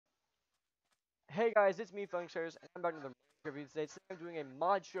Hey guys, it's me, Familycrusaders, and I'm back with another review today. Today I'm doing a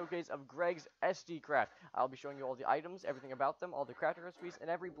mod showcase of Greg's SD craft. I'll be showing you all the items, everything about them, all the crafting recipes, and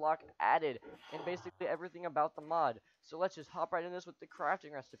every block added, and basically everything about the mod. So let's just hop right in this with the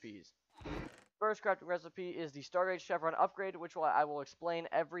crafting recipes. First crafting recipe is the Stargate Chevron upgrade, which I will explain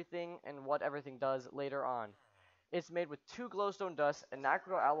everything and what everything does later on. It's made with 2 glowstone dust, a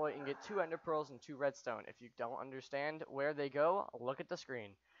nacridal alloy ingot, 2 ender pearls, and 2 redstone. If you don't understand where they go, look at the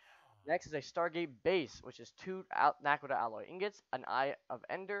screen. Next is a Stargate base, which is 2 Nakoda alloy ingots, an Eye of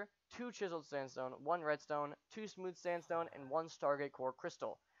Ender, 2 chiseled sandstone, 1 redstone, 2 smooth sandstone, and 1 Stargate core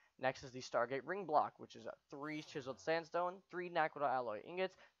crystal. Next is the Stargate ring block, which is 3 chiseled sandstone, 3 Nakoda alloy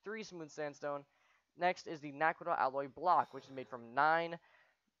ingots, 3 smooth sandstone. Next is the Nakoda alloy block, which is made from 9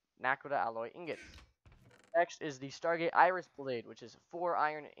 Nakoda alloy ingots. Next is the Stargate Iris Blade, which is 4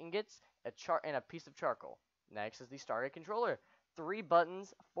 iron ingots, and a piece of charcoal. Next is the Stargate Controller. 3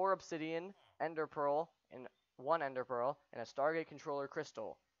 buttons, 4 obsidian, ender pearl, and 1 ender pearl, and a Stargate Controller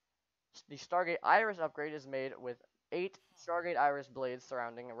crystal. The Stargate Iris upgrade is made with 8 Stargate Iris blades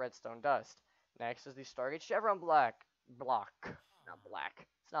surrounding a redstone dust. Next is the Stargate Chevron block. Not black.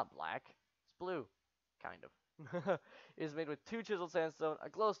 It's not black. It's blue. Kind of. Is made with 2 chiseled sandstone, a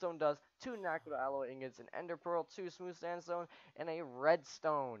glowstone dust, 2 Nakoda alloy ingots, an ender pearl, 2 smooth sandstone, and a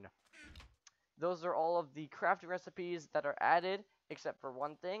redstone. Those are all of the crafting recipes that are added, except for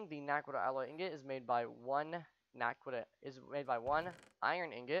one thing. The Nakoda alloy ingot is made by one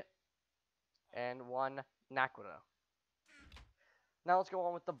iron ingot and 1 Nakoda. Now let's go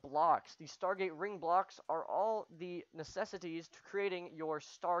on with the blocks. The Stargate ring blocks are all the necessities to creating your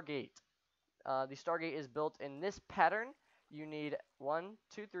Stargate. The Stargate is built in this pattern. You need 1,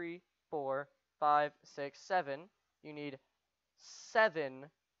 2, 3, 4, 5, 6, 7. You need 7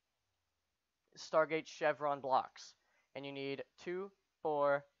 Stargate chevron blocks. And you need 2,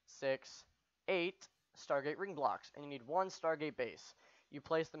 4, 6, 8 Stargate ring blocks. And you need 1 Stargate base. You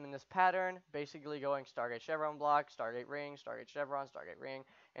place them in this pattern, basically going Stargate chevron block, Stargate ring, Stargate chevron, Stargate ring,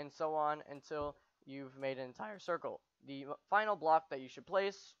 and so on until you've made an entire circle. The final block that you should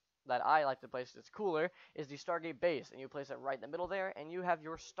place, that I like to place, it's cooler, is the Stargate base, and you place it right in the middle there, and you have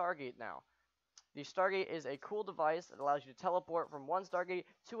your Stargate now. The Stargate is a cool device that allows you to teleport from one Stargate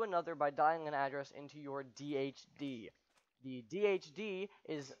to another by dialing an address into your DHD. The DHD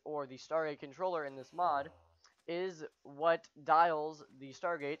is, or the Stargate controller in this mod, is what dials the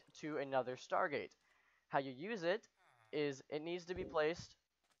Stargate to another Stargate. How you use it is it needs to be placed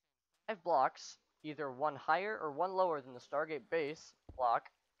 5 blocks, either one higher or one lower than the Stargate base block,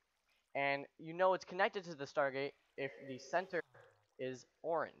 and you know it's connected to the Stargate if the center is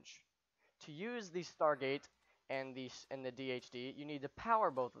orange. To use the Stargate and the DHD, you need to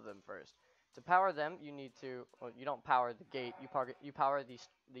power both of them first. To power them, you need to, well, you don't power the gate, you power the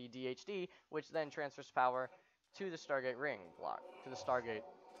DHD, which then transfers power to the Stargate ring block, to the Stargate.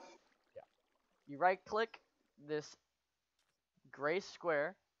 Yeah. You right-click this gray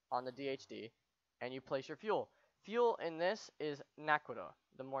square on the DHD, and you place your fuel. Fuel in this is Nakoda.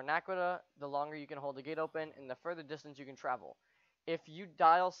 The more Nakoda, the longer you can hold the gate open, and the further distance you can travel. If you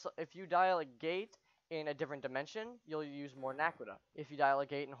dial a gate in a different dimension, you'll use more Nakoda. If you dial a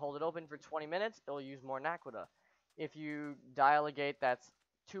gate and hold it open for 20 minutes, it'll use more Nakoda. If you dial a gate that's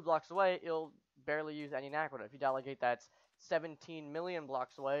 2 blocks away, it'll barely use any Nakoda. If you dial a gate that's 17 million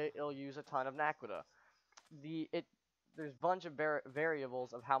blocks away, it'll use a ton of Nakoda. There's a bunch of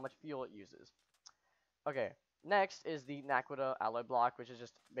variables of how much fuel it uses. Okay, next is the Nakoda alloy block, which is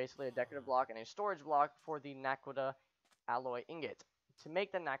just basically a decorative block and a storage block for the Nakoda alloy ingot. To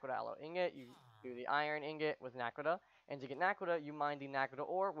make the Nakoda alloy ingot, you do the iron ingot with Nakoda, and to get Nakoda, you mine the Nakoda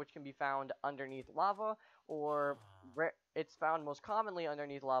ore, which can be found underneath lava, or it's found most commonly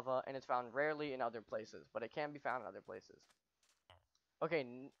underneath lava, and it's found rarely in other places, but it can be found in other places.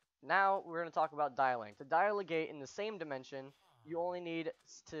 Okay, now we're going to talk about dialing. To dial a gate in the same dimension, you only need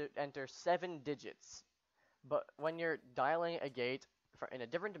to enter 7 digits. But when you're dialing a gate in a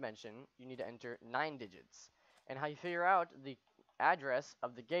different dimension, you need to enter 9 digits. And how you figure out the address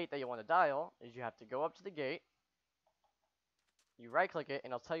of the gate that you want to dial is you have to go up to the gate, you right-click it,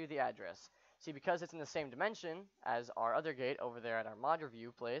 and it'll tell you the address. See, because it's in the same dimension as our other gate over there at our mod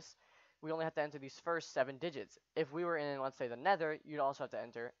review place, we only have to enter these first 7 digits. If we were in, let's say, the Nether, you'd also have to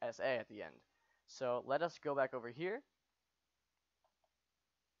enter SA at the end. So let us go back over here,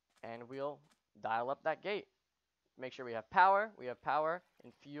 and we'll dial up that gate. Make sure we have power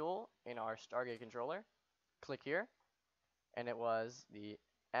and fuel in our Stargate controller. Click here, and it was the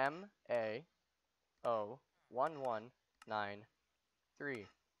MA01193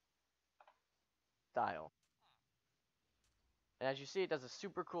 dial. And as you see, it does a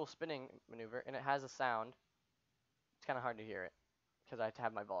super cool spinning maneuver, and it has a sound. It's kind of hard to hear it, because I have to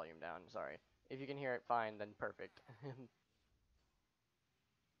have my volume down, sorry. If you can hear it fine, then perfect.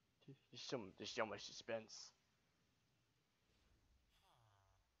 There's so much suspense.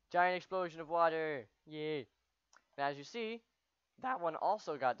 Giant explosion of water! Yay! And as you see, that one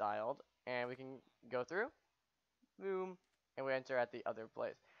also got dialed, and we can go through. Boom. And we enter at the other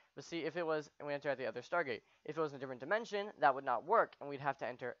place. But see, if it was, and we enter at the other Stargate. If it was in a different dimension, that would not work, and we'd have to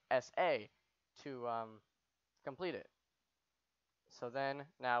enter SA to complete it. So then,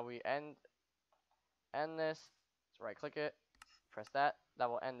 now we end this. So right click it, press that. That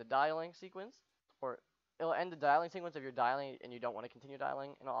will end the dialing sequence, or it'll end the dialing sequence if you're dialing and you don't want to continue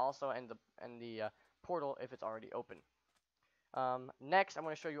dialing, and it'll also end the portal if it's already open. Next, I'm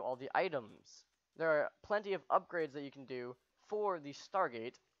going to show you all the items. There are plenty of upgrades that you can do for the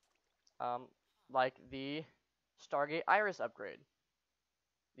Stargate, like the Stargate Iris upgrade.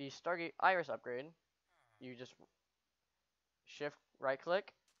 The Stargate Iris upgrade, you just shift right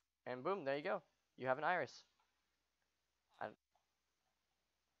click, and boom, there you go. You have an iris.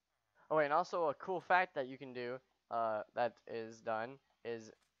 Oh wait, and also a cool fact that you can do that is done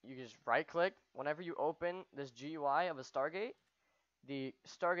is you just right click whenever you open this GUI of a Stargate, the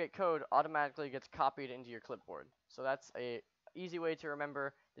Stargate code automatically gets copied into your clipboard. So that's a easy way to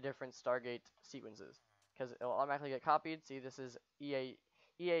remember the different Stargate sequences, because it'll automatically get copied. See, this is EAUI,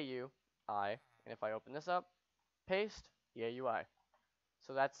 and if I open this up, paste EAUI.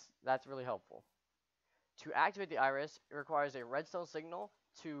 So that's really helpful. To activate the iris, it requires a redstone signal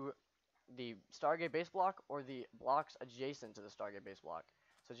to the Stargate base block or the blocks adjacent to the Stargate base block.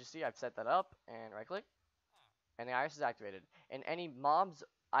 So as you see, I've set that up, and right click, and the iris is activated. And any mobs,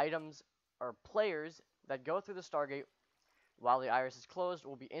 items, or players that go through the Stargate while the iris is closed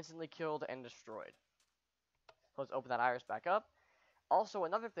will be instantly killed and destroyed. So let's open that iris back up. Also,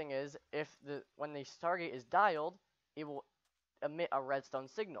 another thing is, when the Stargate is dialed, it will emit a redstone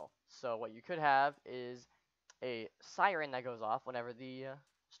signal. So what you could have is a siren that goes off whenever the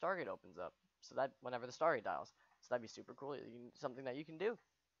Stargate opens up. So that whenever the Stargate dials. So that'd be super cool. Something that you can do.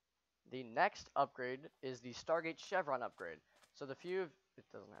 The next upgrade is the Stargate Chevron upgrade. So the few, it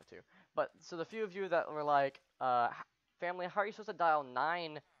doesn't have to, but so the few of you that were like, family, how are you supposed to dial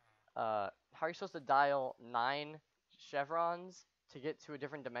 9? How are you supposed to dial 9 chevrons to get to a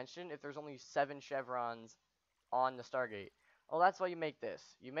different dimension if there's only 7 chevrons on the Stargate? Well, that's why you make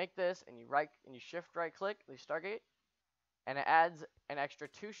this. You make this, and you shift right click the Stargate, and it adds an extra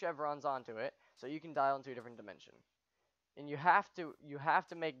 2 chevrons onto it, so you can dial into a different dimension. And you have to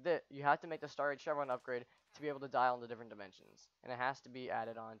make the Stargate Chevron upgrade to be able to dial into different dimensions, and it has to be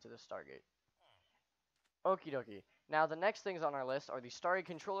added on to the Stargate. Okie dokie. Now the next things on our list are the Stargate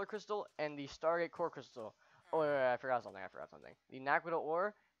Controller Crystal and the Stargate Core Crystal. Oh, wait, I forgot something. The Naquita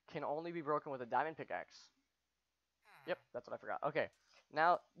ore can only be broken with a diamond pickaxe. Yep, that's what I forgot. Okay,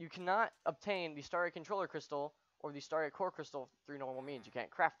 now you cannot obtain the Stargate Controller Crystal or the Stargate Core Crystal through normal means. You can't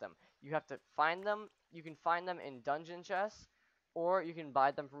craft them. You have to find them. You can find them in dungeon chests, or you can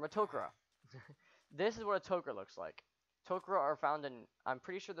buy them from a Tok'ra. This is what a Tok'ra looks like. Tok'ra are found in, I'm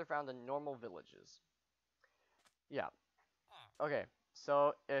pretty sure they're found in normal villages. Yeah. Okay,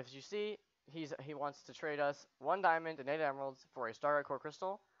 so if you see, he wants to trade us 1 diamond and 8 emeralds for a Stargate Core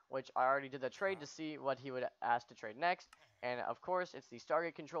Crystal, which I already did the trade to see what he would ask to trade next. And of course, it's the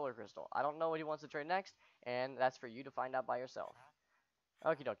Stargate Controller Crystal. I don't know what he wants to trade next, and that's for you to find out by yourself.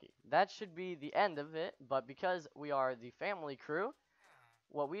 Okie dokie. That should be the end of it, but because we are the family crew,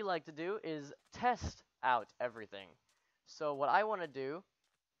 what we like to do is test out everything. So what I want to do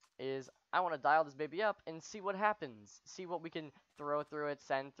is I want to dial this baby up and see what happens. See what we can throw through it,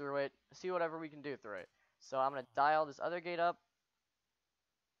 send through it, see whatever we can do through it. So I'm going to dial this other gate up.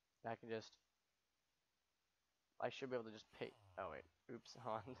 I can just, I should be able to just pay. Oh wait, oops,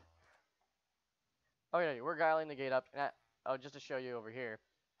 hold on. Okay, we're dialing the gate up. And just to show you over here,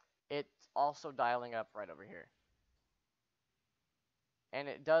 it's also dialing up right over here. And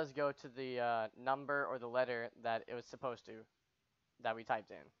it does go to the number or the letter that it was supposed to, that we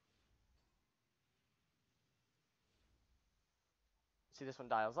typed in. See, this one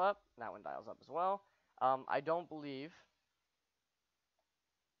dials up, and that one dials up as well. I don't believe,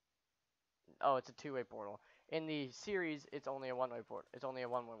 oh, it's a 2-way portal. In the series, it's only a 1-way port. It's only a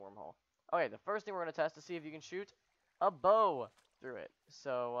 1-way wormhole. Okay, the first thing we're going to test to see if you can shoot a bow through it.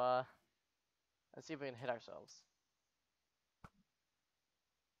 So, let's see if we can hit ourselves.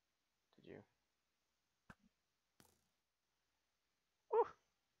 Did you? Woo!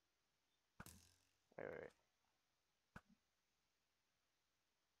 Wait.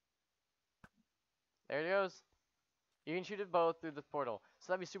 There it goes. You can shoot it both through the portal.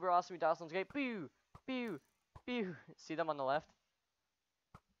 So that'd be super awesome. We dial someone's gate. Pew! Pew! Pew! See them on the left?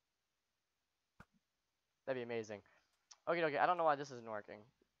 That'd be amazing. Okay, I don't know why this isn't working,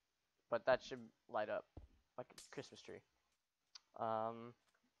 but that should light up like a Christmas tree.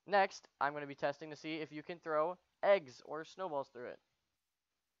 Next, I'm going to be testing to see if you can throw eggs or snowballs through it.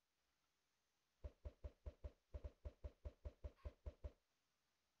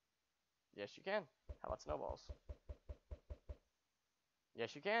 Yes, you can. How about snowballs?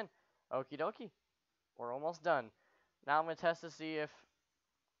 Yes, you can. Okie dokie. We're almost done. Now I'm going to test to see if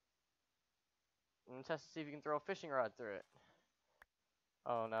you can throw a fishing rod through it.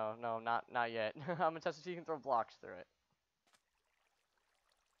 Oh no, not yet. I'm going to test to see if you can throw blocks through it.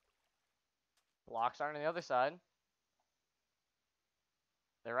 Blocks aren't on the other side.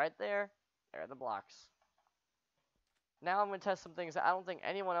 They're right there. There are the blocks. Now I'm going to test some things that I don't think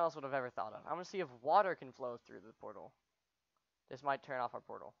anyone else would have ever thought of. I'm going to see if water can flow through the portal. This might turn off our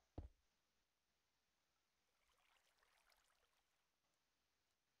portal.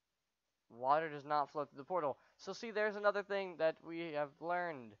 Water does not flow through the portal. So see, there's another thing that we have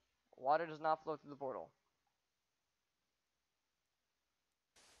learned. Water does not flow through the portal.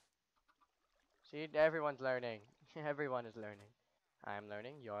 See, everyone's learning. Everyone is learning. I'm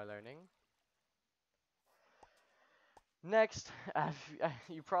learning. You're learning. Next,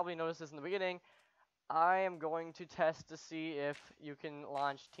 you probably noticed this in the beginning, I am going to test to see if you can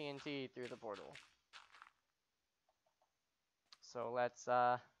launch TNT through the portal. So let's,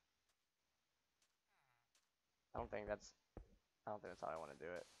 I don't think that's how I want to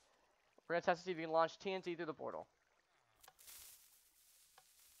do it. We're going to test to see if you can launch TNT through the portal.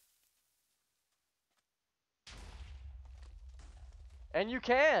 And you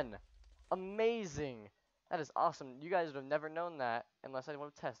can! Amazing! That is awesome. You guys would have never known that unless I would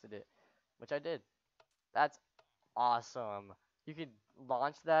have tested it, which I did. That's awesome. You could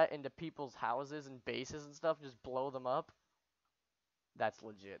launch that into people's houses and bases and stuff, just blow them up. That's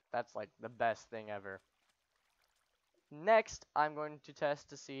legit. That's like the best thing ever. Next, I'm going to test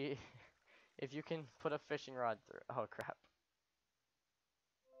to see if you can put a fishing rod through. Oh, crap.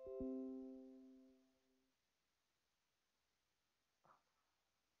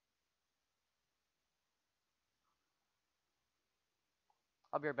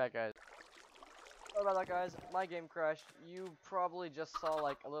 I'll be right back, guys. Sorry about that, guys. My game crashed. You probably just saw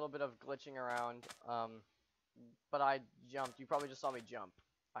like a little bit of glitching around. But I jumped. You probably just saw me jump.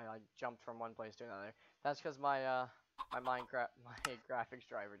 I jumped from one place to another. That's because my my graphics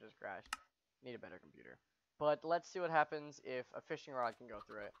driver just crashed. Need a better computer. But let's see what happens if a fishing rod can go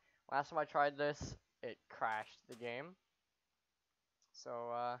through it. Last time I tried this, it crashed the game.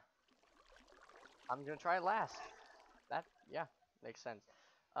 So I'm gonna try it last. That, yeah, makes sense.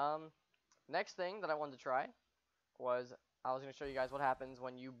 Next thing that I wanted to try was I was gonna show you guys what happens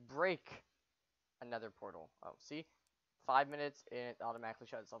when you break another portal. Oh, see? 5 minutes and it automatically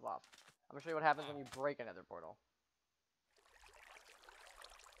shuts itself off. I'm gonna show you what happens when you break another portal.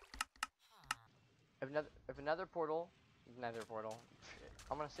 If another portal,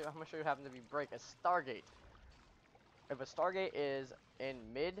 I'm gonna show you what happens if you break a Stargate. If a Stargate is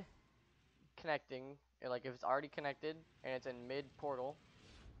in mid connecting, like if it's already connected and it's in mid portal,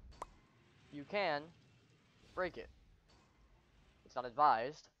 you can break it. It's not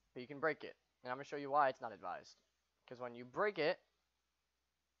advised, but you can break it. And I'm gonna show you why it's not advised. Because when you break it,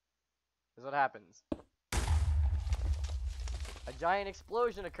 this is what happens. A giant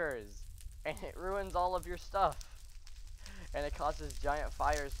explosion occurs, and it ruins all of your stuff. And it causes giant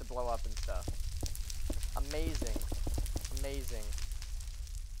fires to blow up and stuff. Amazing. Amazing.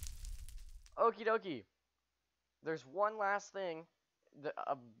 Okie dokie. There's one last thing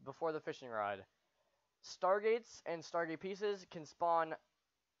before the fishing rod. Stargates and Stargate pieces can spawn,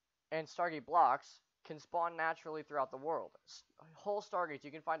 and Stargate blocks can spawn naturally throughout the world. Whole Stargates,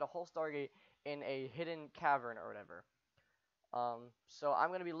 you can find a whole Stargate in a hidden cavern or whatever. So I'm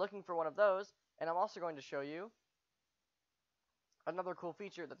going to be looking for one of those, and I'm also going to show you another cool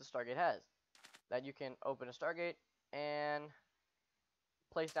feature that the Stargate has. That you can open a Stargate and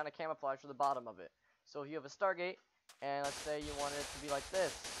place down a camouflage to the bottom of it. So if you have a Stargate, and let's say you want it to be like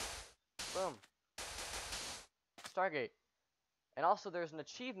this. Boom. Stargate. And also there's an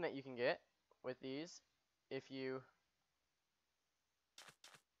achievement you can get with these if you...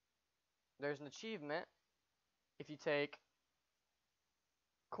 There's an achievement if you take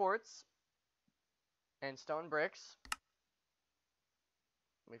quartz and stone bricks.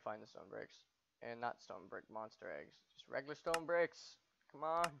 Let me find the stone bricks. And not stone brick monster eggs. Just regular stone bricks. Come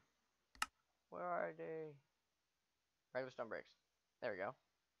on. Where are they? Regular stone bricks. There we go.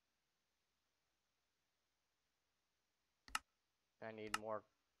 I need more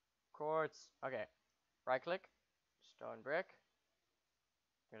quartz. Okay. Right click. Stone brick.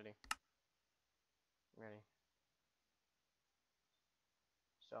 Ready. Ready.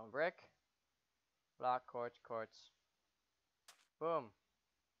 Stone brick. Block, quartz, quartz. Boom.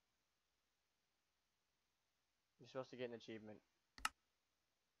 You're supposed to get an achievement.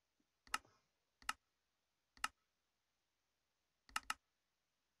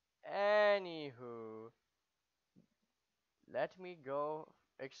 Anywho, let me go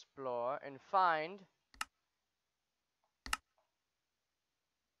explore and find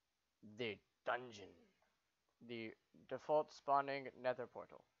the dungeon. The default spawning nether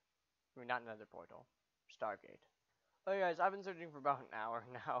portal. I mean, not nether portal. Stargate. Okay, guys, I've been searching for about an hour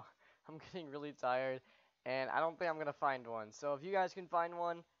now. I'm getting really tired, and I don't think I'm gonna find one. So if you guys can find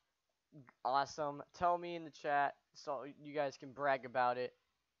one, awesome. Tell me in the chat so you guys can brag about it.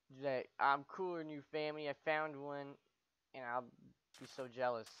 That I'm cooler than you, family. I found one, and I'll be so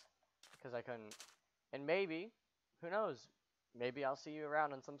jealous because I couldn't. And maybe, who knows? Maybe I'll see you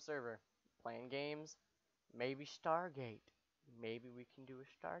around on some server playing games. Maybe Stargate. Maybe we can do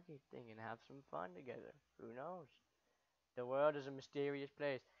a Stargate thing and have some fun together. Who knows? The world is a mysterious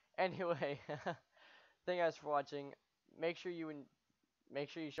place. Anyway, thank you guys for watching. Make sure you make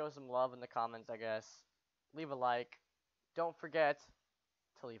sure you show some love in the comments, I guess. Leave a like. Don't forget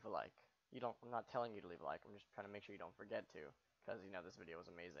to leave a like. I'm not telling you to leave a like. I'm just trying to make sure you don't forget to, because this video was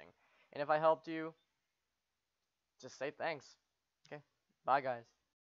amazing. And if I helped you, just say thanks. Okay. Bye, guys.